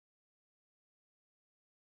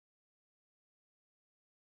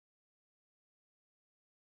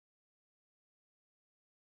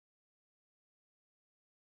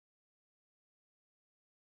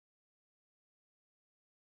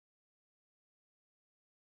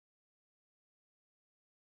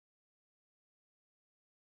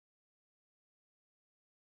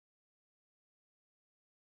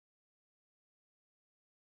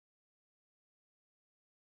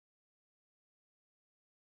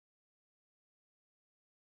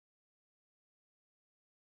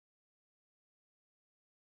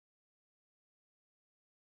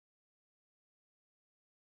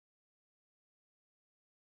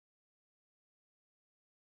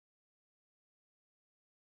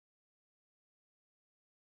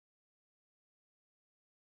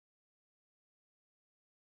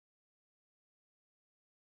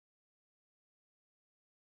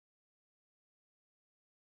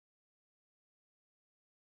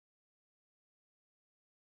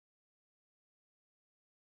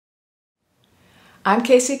I'm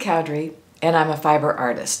Kacey Cowdery, and I'm a fiber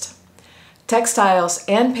artist. Textiles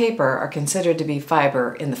and paper are considered to be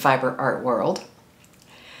fiber in the fiber art world.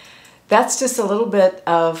 That's just a little bit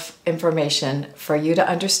of information for you to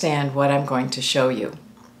understand what I'm going to show you.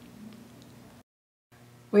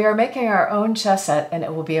 We are making our own chess set, and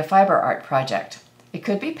it will be a fiber art project. It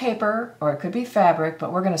could be paper or it could be fabric,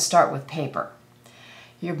 but we're going to start with paper.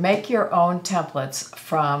 You make your own templates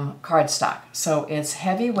from cardstock, so it's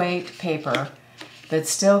heavyweight paper that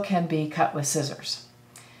still can be cut with scissors.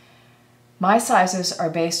 My sizes are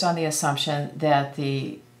based on the assumption that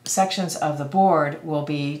the sections of the board will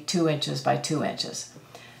be 2 inches by 2 inches.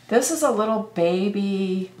 This is a little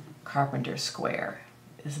baby carpenter square.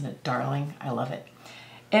 Isn't it darling? I love it.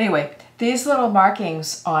 Anyway, these little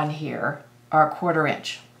markings on here are 1/4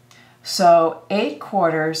 inch. So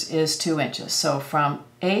 8/4 is 2 inches. So from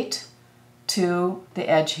 8 to the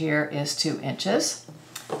edge here is 2 inches.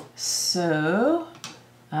 So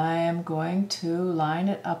I am going to line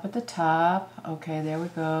it up at the top. Okay, there we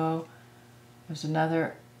go. There's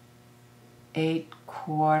another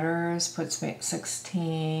 8/4, puts me at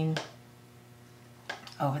 16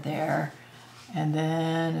 over there. And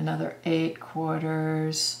then another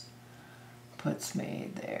 8/4 puts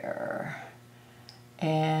me there.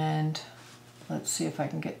 And let's see if I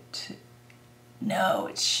can get to, no,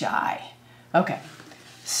 it's shy. Okay,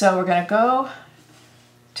 so we're gonna go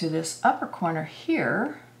to this upper corner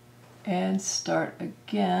here and start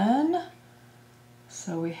again.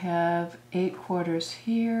 So we have 8/4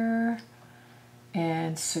 here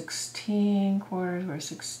and 16/4, we're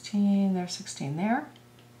 16, there's 16 there.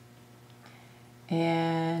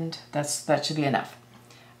 And that should be enough.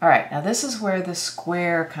 All right, now this is where the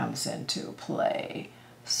square comes into play.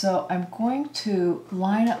 So I'm going to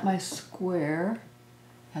line up my square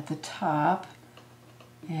at the top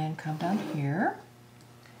and come down here.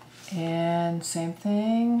 And same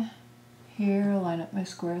thing here, line up my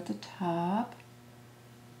square at the top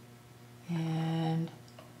and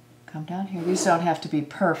come down here. These don't have to be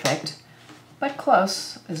perfect, but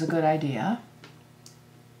close is a good idea.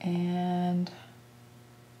 And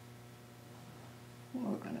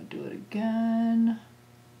we're going to do it again.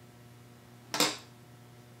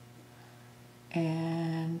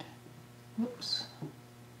 And, whoops.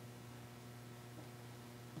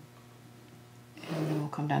 And then we'll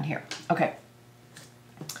come down here. Okay.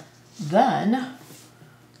 Then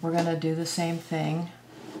we're going to do the same thing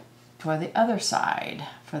for the other side,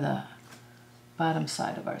 for the bottom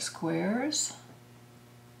side of our squares.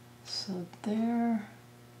 So there,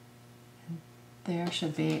 and there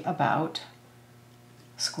should be about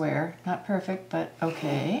square. Not perfect, but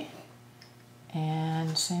okay.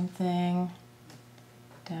 And same thing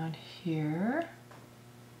down here.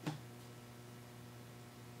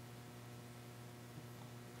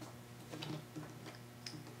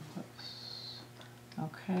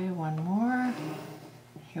 Okay, one more.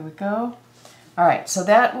 Here we go. All right, so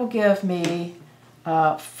that will give me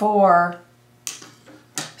 4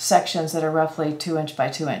 sections that are roughly 2 inch by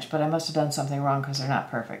 2 inch, but I must have done something wrong because they're not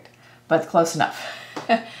perfect, but close enough.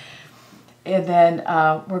 And then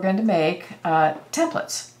we're going to make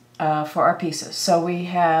templates for our pieces. So we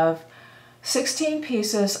have 16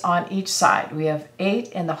 pieces on each side. We have 8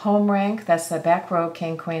 in the home rank, that's the back row,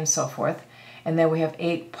 king, queen, so forth, and then we have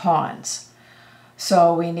 8 pawns.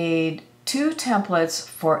 So we need 2 templates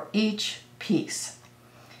for each piece.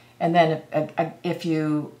 And then if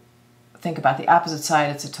you think about the opposite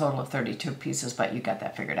side, it's a total of 32 pieces, but you got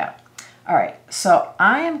that figured out. All right, so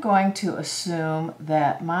I am going to assume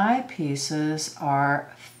that my pieces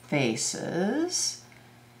are faces,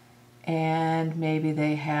 and maybe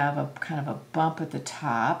they have a kind of a bump at the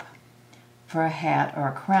top for a hat or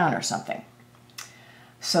a crown or something.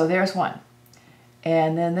 So there's one.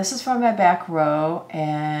 And then this is for my back row,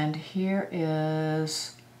 and here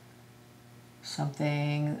is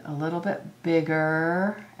something a little bit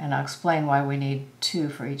bigger, and I'll explain why we need 2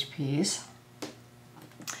 for each piece.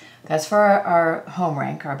 That's for our home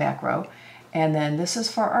rank, our back row. And then this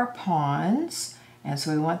is for our pawns, and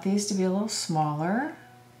so we want these to be a little smaller.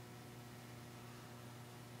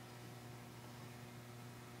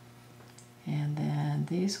 And then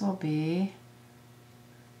these will be,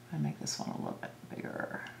 I make this one a little bit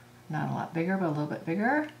bigger. Not a lot bigger, but a little bit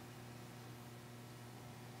bigger.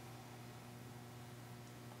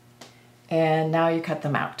 And now you cut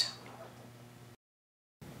them out.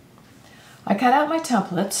 I cut out my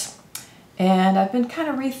templates, and I've been kind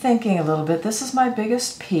of rethinking a little bit. This is my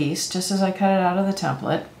biggest piece, just as I cut it out of the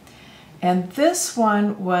template. And this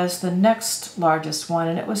one was the next largest one,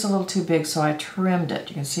 and it was a little too big, so I trimmed it.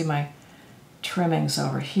 You can see my trimmings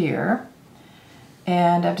over here.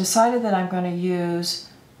 And I've decided that I'm going to use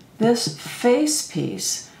this face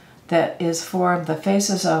piece that is for the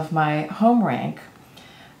faces of my home rank,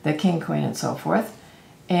 the king, queen, and so forth,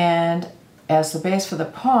 and as the base for the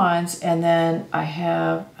pawns, and then I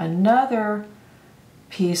have another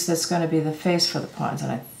piece that's going to be the face for the pawns,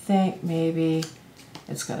 and I think maybe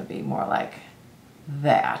it's going to be more like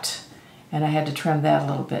that. And I had to trim that a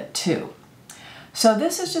little bit too. So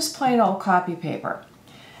this is just plain old copy paper.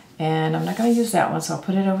 And I'm not going to use that one, so I'll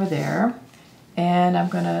put it over there. And I'm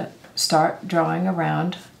going to start drawing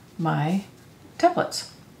around my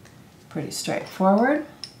templates. Pretty straightforward.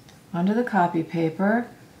 Onto the copy paper.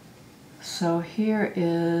 So here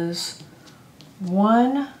is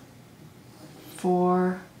one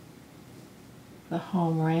for the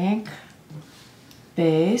home rank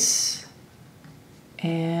base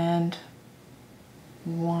and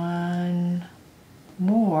one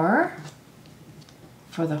more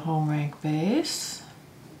for the home rank base.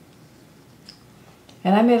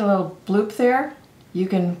 And I made a little bloop there. You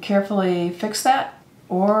can carefully fix that,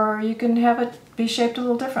 or you can have it be shaped a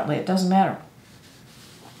little differently. It doesn't matter.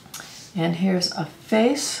 And here's a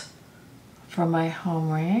face for my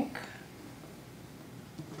home rank.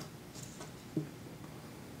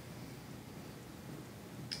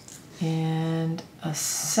 And a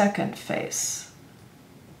second face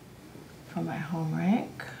for my home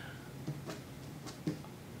rank.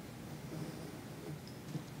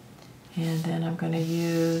 And then I'm going to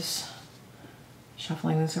use,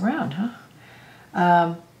 shuffling this around,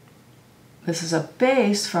 this is a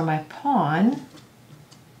base for my pawn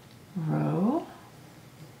row,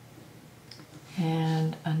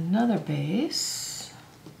 and another base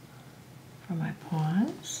for my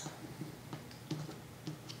pawns.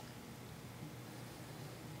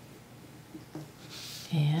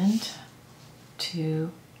 And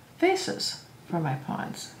two faces for my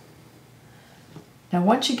pawns. Now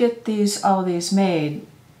once you get all of these made,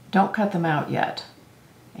 don't cut them out yet,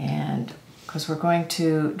 and because we're going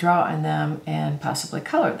to draw on them and possibly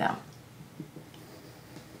color them.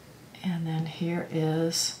 And then here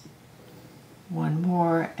is one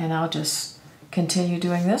more, and I'll just continue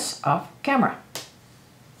doing this off camera.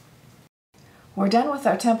 We're done with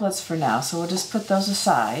our templates for now, so we'll just put those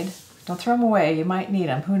aside. Don't throw them away, you might need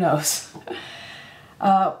them, who knows.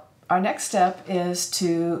 Our next step is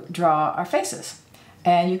to draw our faces.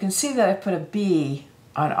 And you can see that I put a B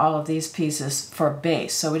on all of these pieces for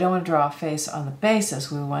base. So we don't want to draw a face on the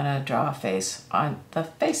bases, we want to draw a face on the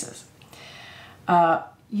faces.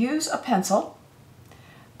 Use a pencil,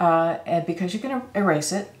 and because you can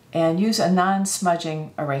erase it, and use a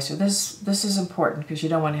non-smudging eraser. This is important because you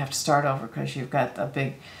don't want to have to start over because you've got a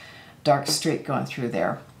big dark streak going through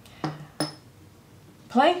there.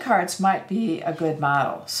 Playing cards might be a good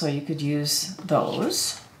model, so you could use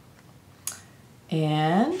those.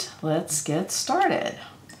 And let's get started.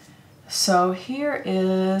 So here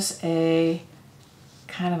is a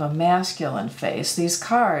kind of a masculine face. These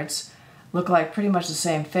cards look like pretty much the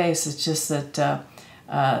same face, it's just that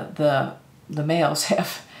the males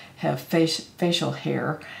have facial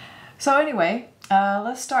hair. So anyway,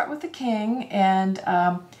 let's start with the king, and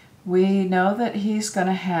we know that he's going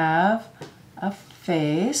to have a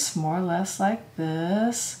face more or less like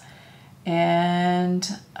this,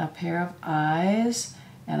 and a pair of eyes,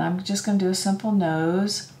 and I'm just going to do a simple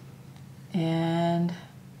nose and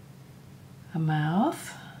a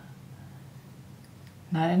mouth,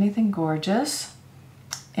 not anything gorgeous.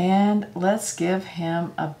 And let's give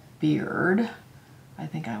him a beard. I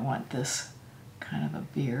think I want this kind of a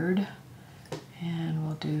beard, and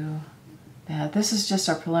we'll do that. This is just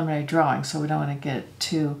our preliminary drawing, so we don't want to get it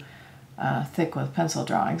too thick with pencil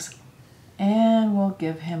drawings. And we'll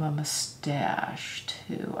give him a mustache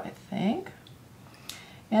too, I think.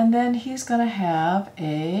 And then he's going to have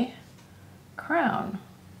a crown.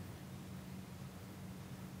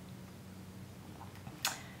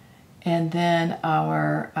 And then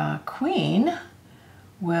our queen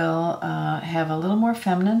will have a little more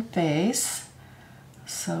feminine face.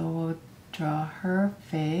 So we'll draw her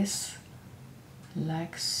face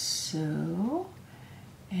like so.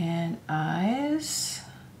 And eyes.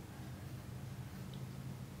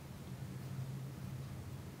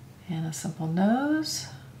 And a simple nose,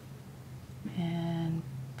 and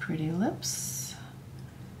pretty lips,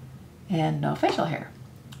 and no facial hair.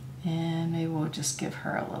 And maybe we'll just give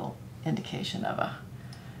her a little indication of a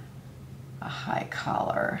high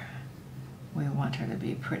collar. We want her to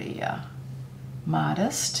be pretty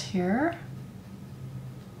modest here.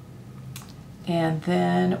 And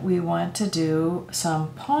then we want to do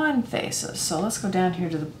some pawn faces. So let's go down here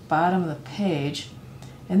to the bottom of the page.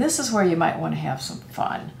 And this is where you might want to have some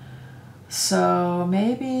fun. So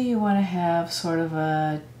maybe you want to have sort of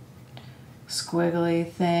a squiggly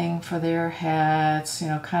thing for their hats, you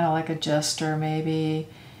know, kind of like a jester maybe.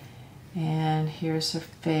 And here's her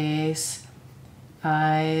face,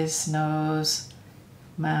 eyes, nose,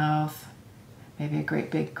 mouth, maybe a great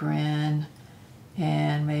big grin.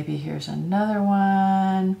 And maybe here's another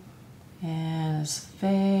one, and his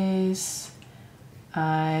face,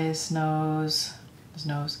 eyes, nose, his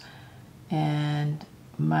nose, and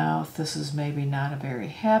mouth. This is maybe not a very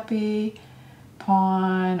happy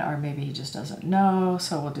pawn, or maybe he just doesn't know,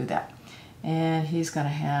 so we'll do that. And he's going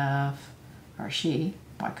to have, or she,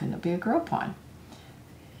 why couldn't it be a girl pawn?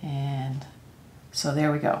 And so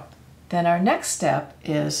there we go. Then our next step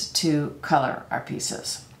is to color our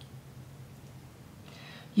pieces.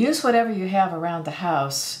 Use whatever you have around the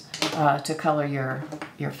house to color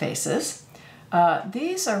your faces.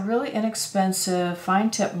 These are really inexpensive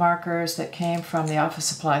fine tip markers that came from the office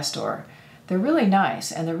supply store. They're really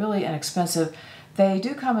nice and they're really inexpensive. They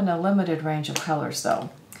do come in a limited range of colors though.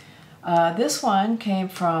 This one came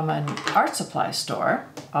from an art supply store,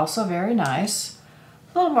 also very nice.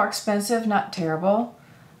 A little more expensive, not terrible,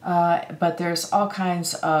 but there's all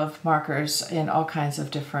kinds of markers in all kinds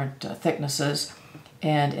of different thicknesses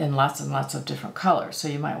and in lots and lots of different colors, so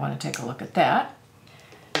you might want to take a look at that.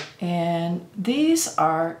 And these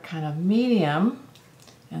are kind of medium,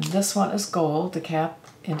 and this one is gold. The cap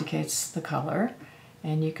indicates the color,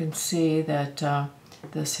 and you can see that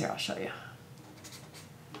this here, I'll show you.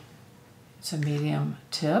 It's a medium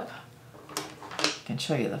tip. I can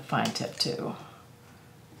show you the fine tip too. You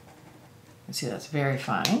can see that's very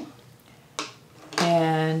fine.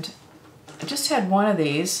 And I just had one of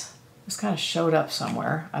these. This kind of showed up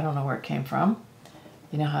somewhere. I don't know where it came from.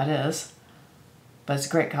 You know how it is. But it's a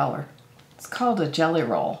great color. It's called a jelly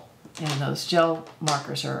roll. And those gel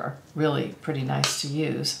markers are really pretty nice to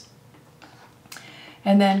use.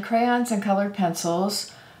 And then crayons and colored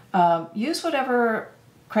pencils. Use whatever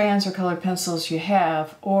crayons or colored pencils you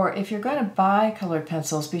have. Or if you're going to buy colored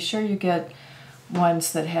pencils, be sure you get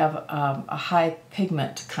ones that have a high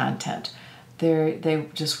pigment content. They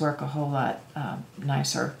just work a whole lot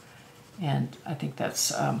nicer. And I think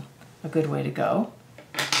that's a good way to go.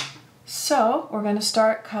 So we're going to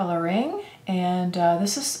start coloring, and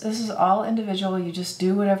this is all individual. You just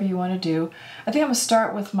do whatever you want to do. I think I'm going to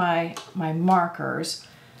start with my markers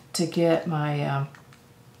to get my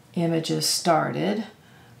images started.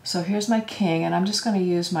 So here's my king, and I'm just going to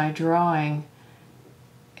use my drawing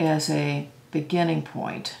as a beginning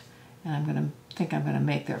point. And I'm going to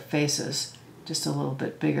make their faces just a little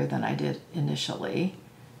bit bigger than I did initially.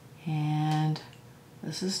 And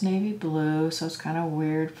this is navy blue, so it's kind of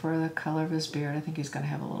weird for the color of his beard. I think he's going to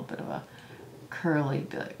have a little bit of a curly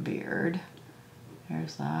beard.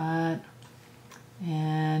 There's that.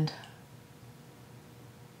 And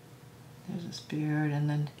there's his beard, and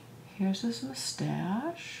then here's his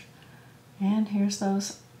mustache. And here's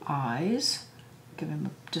those eyes. Give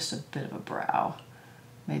him just a bit of a brow.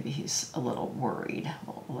 Maybe he's a little worried.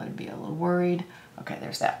 We'll let him be a little worried. Okay,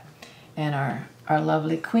 there's that. And our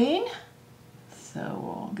lovely queen. So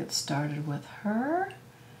we'll get started with her.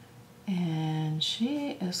 And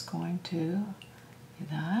she is going to do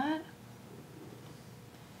that.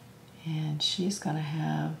 And she's going to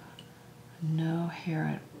have no hair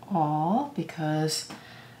at all, because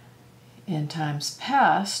in times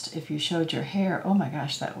past, if you showed your hair, oh my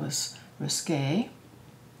gosh, that was risque.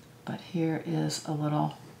 But here is a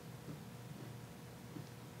little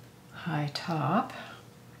high top.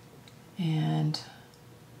 And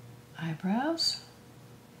eyebrows.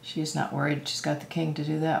 She's not worried. She's got the king to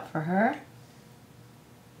do that for her.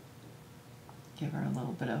 Give her a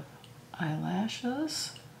little bit of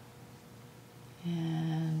eyelashes.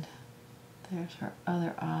 And there's her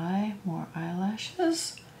other eye, more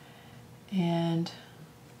eyelashes. And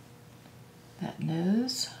that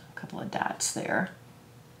nose, a couple of dots there.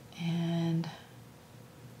 And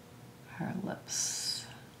her lips.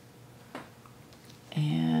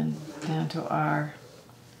 And down to our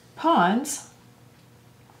pawns.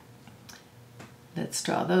 Let's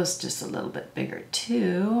draw those just a little bit bigger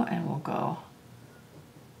too, and we'll go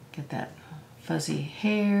get that fuzzy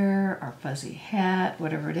hair or fuzzy hat,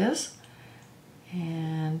 whatever it is.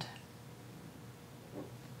 And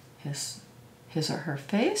his or her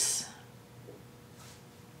face.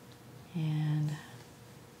 And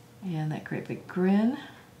that great big grin.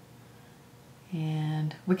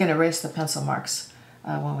 And we can erase the pencil marks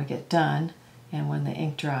when we get done and when the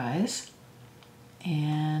ink dries.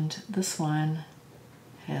 And this one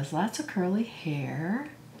has lots of curly hair.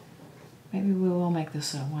 Maybe we will make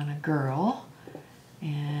this one a girl.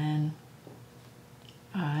 And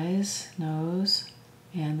eyes eyes, nose,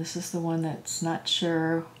 and this is the one that's not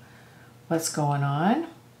sure what's going on,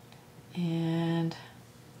 and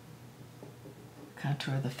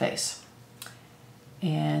contour the face.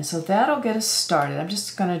 And so that'll get us started. I'm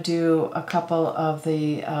just going to do a couple of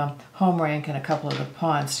the home rank and a couple of the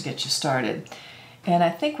pawns to get you started. And I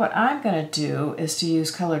think what I'm going to do is to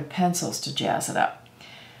use colored pencils to jazz it up.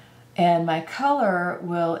 And my color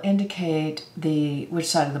will indicate which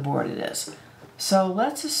side of the board it is. So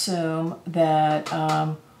let's assume that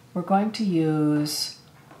we're going to use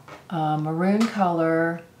maroon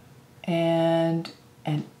color and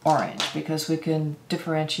orange, because we can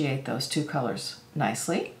differentiate those two colors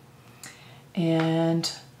nicely.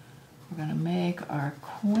 And we're going to make our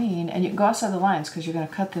queen, and you can go outside the lines because you're going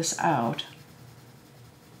to cut this out.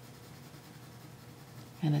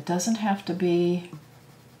 And it doesn't have to be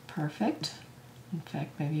perfect. In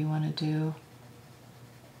fact, maybe you want to do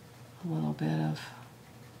a little bit of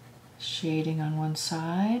shading on one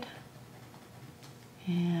side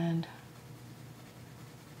and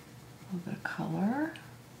a little bit of color.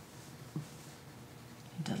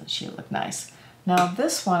 Doesn't she look nice? Now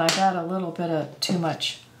this one, I got a little bit of too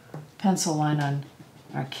much pencil line on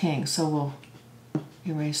our king, so we'll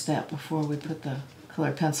erase that before we put the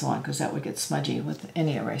colored pencil on, because that would get smudgy with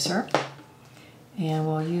any eraser. And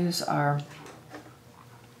we'll use our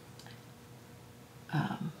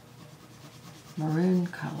maroon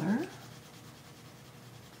color.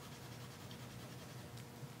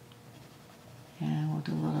 And we'll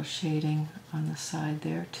do a little shading on the side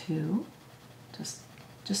there too.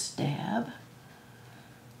 Just dab.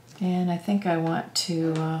 And I think I want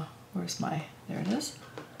to, there it is.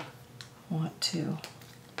 I want to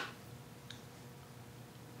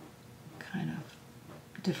kind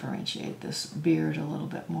of differentiate this beard a little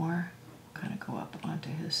bit more. Kind of go up onto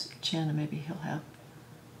his chin, and maybe he'll have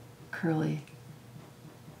curly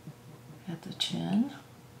at the chin.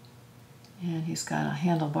 And he's got a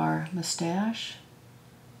handlebar mustache.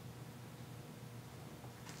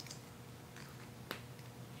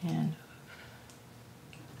 And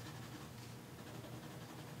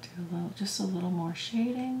do just a little more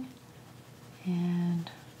shading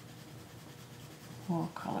and more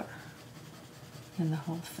color in the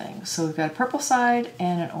whole thing. So we've got a purple side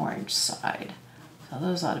and an orange side. So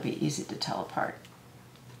those ought to be easy to tell apart.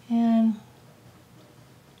 And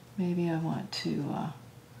maybe I want to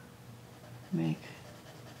make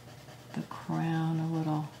the crown a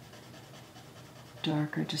little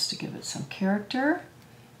darker just to give it some character.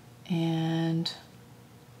 And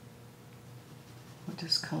we'll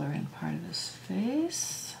just color in part of his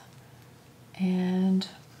face. And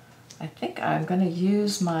I think I'm going to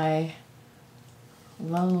use my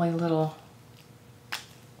lonely little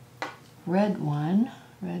red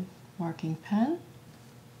marking pen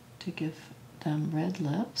to give them red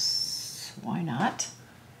lips. Why not?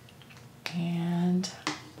 And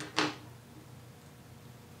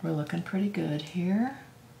we're looking pretty good here.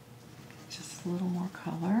 Just a little more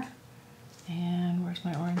color. And where's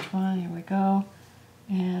my orange one? Here we go.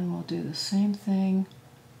 And we'll do the same thing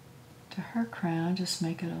to her crown, just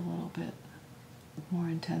make it a little bit more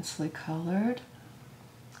intensely colored.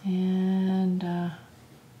 And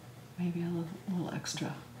maybe a little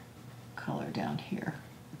extra color down here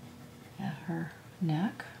at her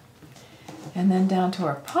neck. And then down to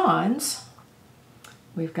our pawns,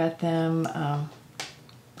 we've got them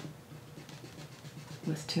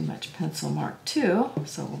with too much pencil mark too,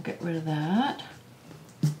 so we'll get rid of that.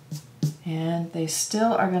 And they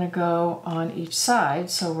still are going to go on each side,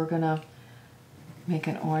 so we're going to make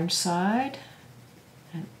an orange side,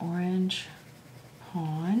 an orange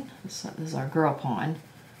pawn. This is our girl pawn.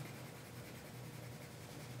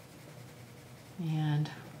 And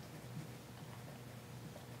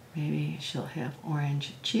maybe she'll have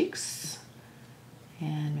orange cheeks,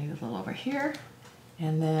 and maybe a little over here.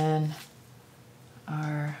 And then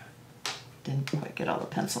didn't quite get all the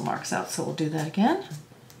pencil marks out, so we'll do that again.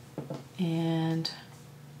 And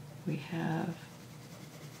we have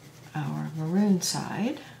our maroon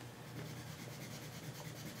side.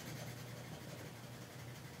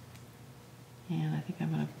 And I think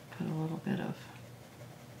I'm going to put a little bit of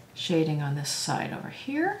shading on this side over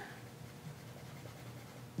here.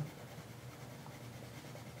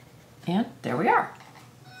 And there we are.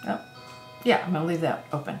 Oh, yeah, I'm going to leave that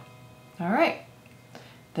open. All right.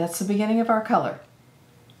 That's the beginning of our color.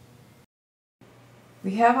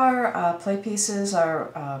 We have our play pieces,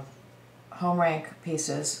 our home rank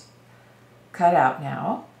pieces cut out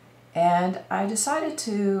now, and I decided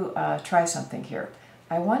to try something here.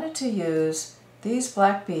 I wanted to use these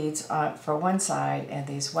black beads for one side and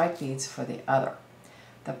these white beads for the other.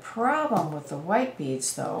 The problem with the white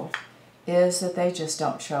beads, though, is that they just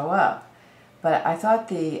don't show up. But I thought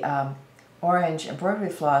the orange embroidery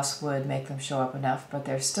floss would make them show up enough, but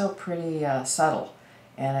they're still pretty subtle,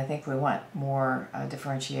 and I think we want more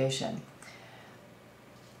differentiation.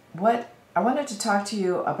 I wanted to talk to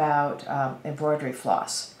you about embroidery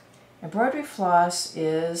floss. Embroidery floss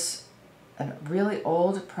is a really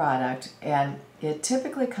old product, and it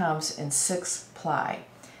typically comes in 6-ply.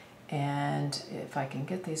 And if I can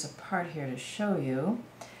get these apart here to show you,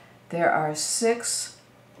 there are 6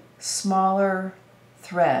 smaller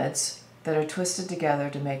threads that are twisted together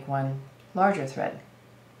to make one larger thread.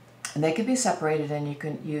 And they can be separated, and you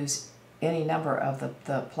can use any number of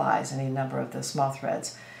the plies, any number of the small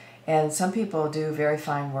threads. And some people do very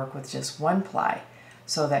fine work with just 1 ply,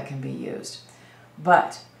 so that can be used.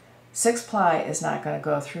 But 6-ply is not going to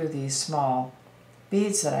go through these small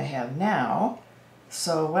beads that I have now.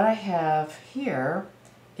 So what I have here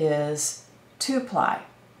is 2-ply.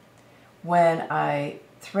 When I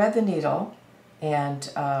thread the needle and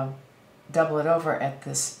double it over at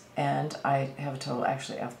this end, I have a total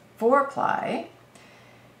actually of 4-ply.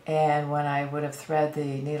 And when I would have thread the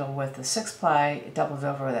needle with the 6-ply, doubled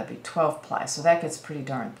over, that'd be 12-ply. So that gets pretty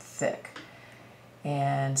darn thick.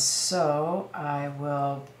 And so I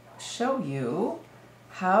will show you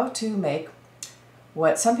how to make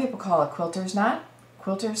what some people call a quilter's knot.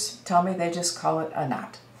 Quilters tell me they just call it a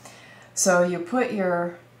knot. So you put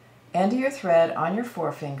your end of your thread on your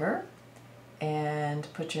forefinger and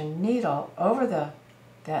put your needle over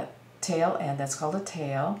that tail end, that's called a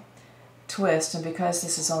tail, twist, and because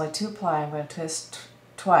this is only 2-ply, I'm going to twist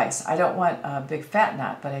twice. I don't want a big fat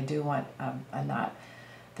knot, but I do want a knot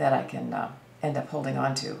that I can end up holding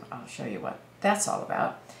on to. I'll show you what that's all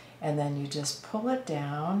about. And then you just pull it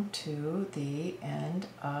down to the end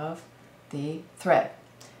of the thread.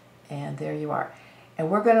 And there you are.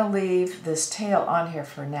 And we're going to leave this tail on here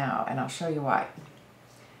for now, and I'll show you why.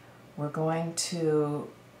 We're going to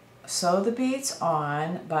sew the beads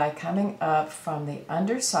on by coming up from the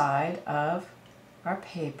underside of our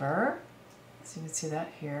paper, so you can see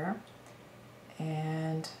that here,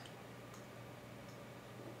 and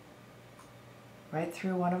right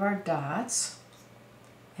through one of our dots,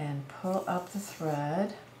 and pull up the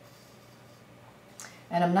thread.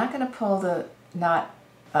 And I'm not going to pull the knot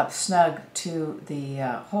up snug to the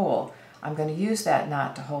hole. I'm going to use that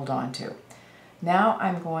knot to hold on to. Now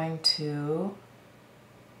I'm going to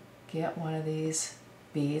get one of these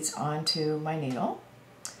beads onto my needle,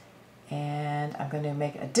 and I'm going to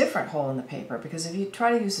make a different hole in the paper, because if you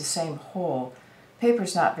try to use the same hole,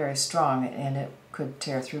 paper's not very strong and it could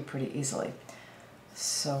tear through pretty easily.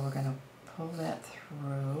 So we're going to pull that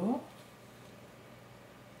through.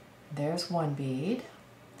 There's one bead.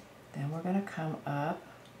 Then we're going to come up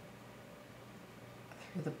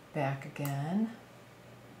through the back again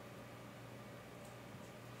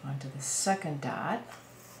onto the second dot.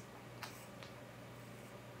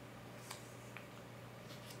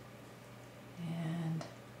 And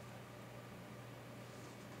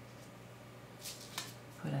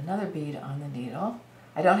put another bead on the needle.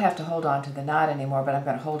 I don't have to hold on to the knot anymore, but I'm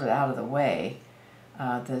going to hold it out of the way.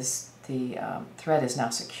 The thread is now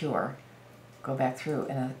secure. Go back through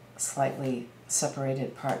in a slightly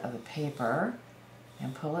separated part of the paper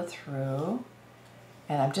and pull it through.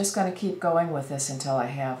 And I'm just going to keep going with this until I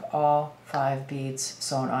have all 5 beads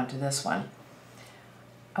sewn onto this one.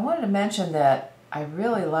 I wanted to mention that I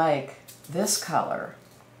really like this color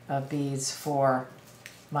of beads for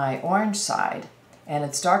my orange side, and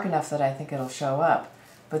it's dark enough that I think it'll show up.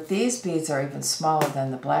 But these beads are even smaller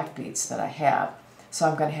than the black beads that I have, so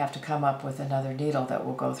I'm going to have to come up with another needle that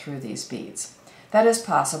will go through these beads. That is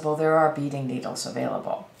possible. There are beading needles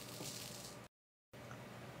available.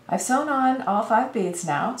 I've sewn on all 5 beads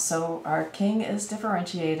now, so our king is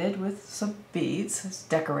differentiated with some beads. It's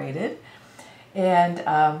decorated. And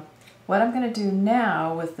what I'm going to do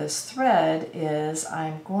now with this thread is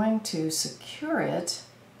I'm going to secure it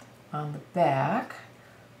on the back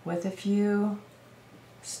with a few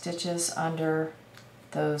stitches under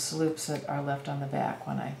those loops that are left on the back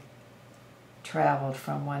when I traveled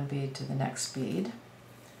from one bead to the next bead.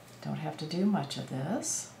 Don't have to do much of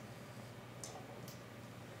this.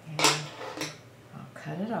 And I'll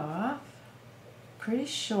cut it off pretty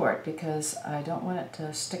short because I don't want it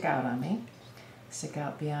to stick out on me, stick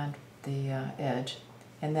out beyond the edge.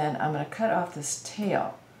 And then I'm going to cut off this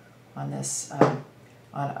tail on this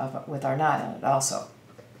with our knot in it also.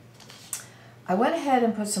 I went ahead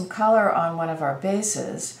and put some color on one of our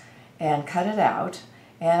bases and cut it out,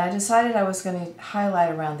 and I decided I was going to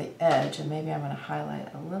highlight around the edge, and maybe I'm going to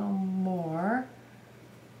highlight a little more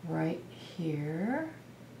right here.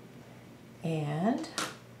 And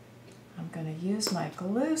I'm going to use my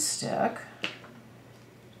glue stick,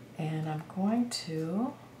 and I'm going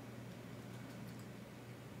to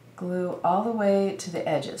glue all the way to the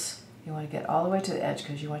edges. You want to get all the way to the edge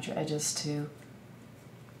because you want your edges to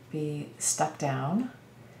be stuck down.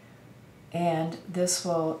 And this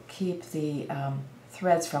will keep the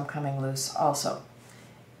threads from coming loose also.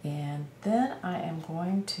 And then I am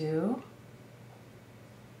going to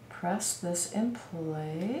press this in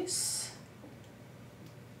place.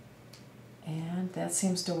 And that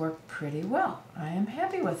seems to work pretty well. I am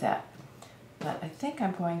happy with that. But I think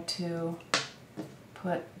I'm going to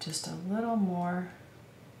put just a little more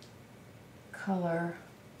color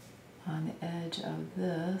on the edge of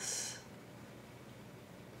this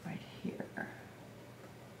right here.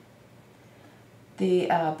 The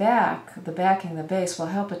backing, the base will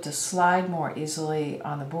help it to slide more easily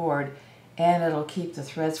on the board, and it'll keep the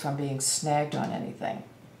threads from being snagged on anything.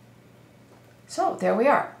 So there we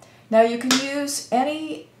are. Now you can use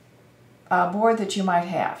any board that you might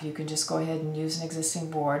have. You can just go ahead and use an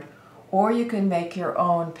existing board, or you can make your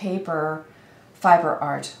own paper fiber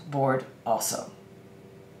art board also.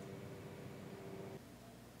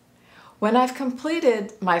 When I've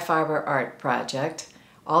completed my fiber art project,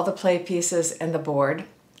 all the play pieces and the board,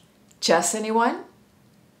 chess anyone?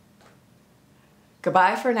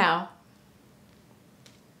 Goodbye for now.